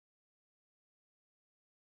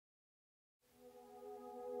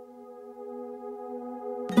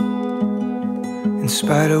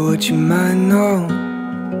spite of what you might know,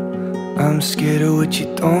 I'm scared of what you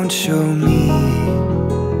don't show me.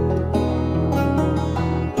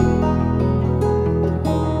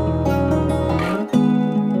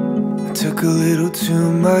 I took a little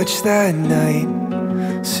too much that night.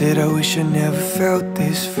 Said I wish I never felt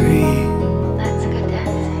this free. Let's go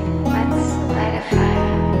dancing, let's light a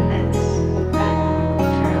fire, let's run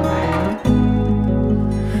for a while.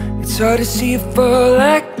 It's hard to see it fall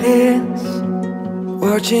like this,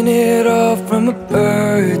 watching it all from a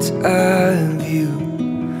bird's eye view.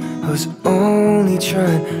 I was only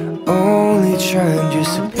trying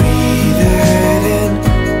just to breathe it in.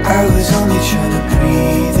 I was only trying to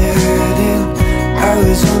breathe it in. I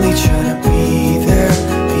was only trying to be there,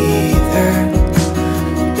 be there,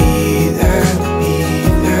 be there, be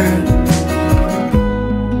there.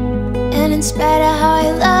 And in spite of how I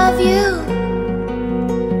love you,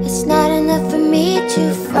 it's not enough for me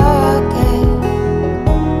to forget.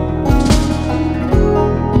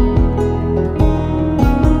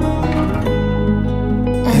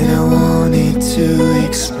 To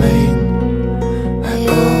explain, I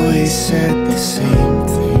always said the same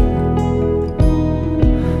thing.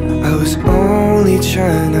 I was only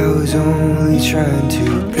trying to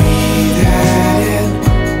breathe that in.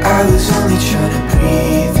 I was only trying to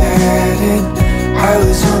breathe that in. I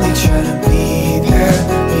was only trying to be there,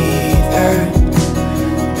 be there,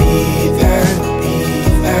 be there, be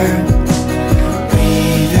there.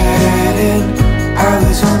 Breathe that in. I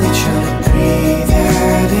was only trying to breathe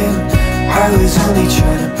that in. I was only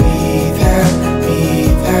trying to be there, be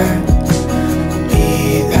there, be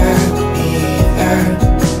there, be there.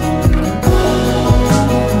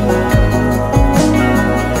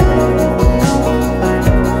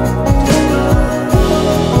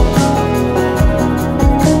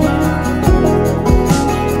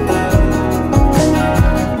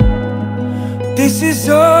 This is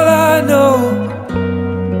all I know.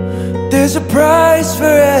 There's a price for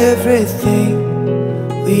everything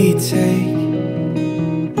we take,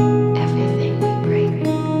 Everything we break.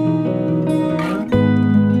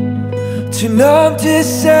 too numb to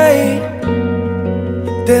say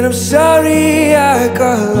that I'm sorry I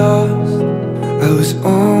got lost. I was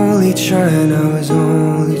only trying to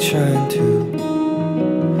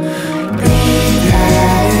breathe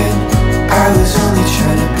that in. I was only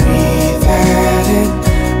trying to breathe that in.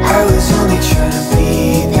 I was only trying to be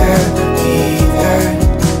there, be there,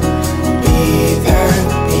 be there,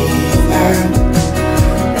 be there.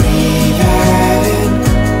 Breathe that in.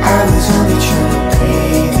 I was only trying to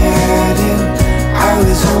breathe that in. I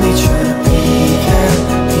was only trying to be there,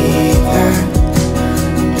 be there,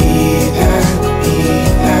 be there, be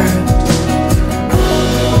there.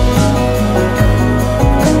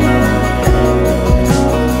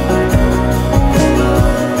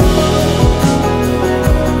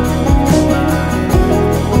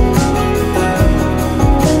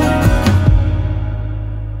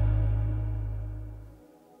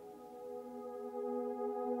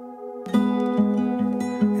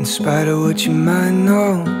 In spite of what you might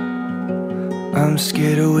know, I'm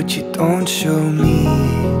scared of what you don't show me.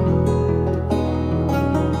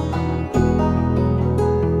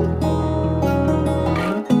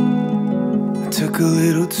 I took a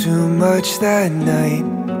little too much that night.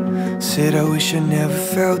 Said I wish I never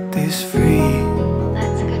felt this free.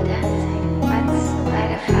 Let's go dancing, let's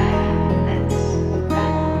light a fire, let's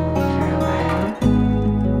run for a while.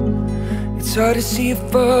 It's hard to see it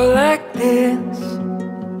fall like this,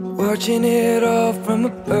 watching it all from a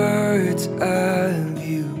bird's eye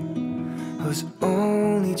view. I was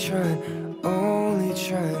only trying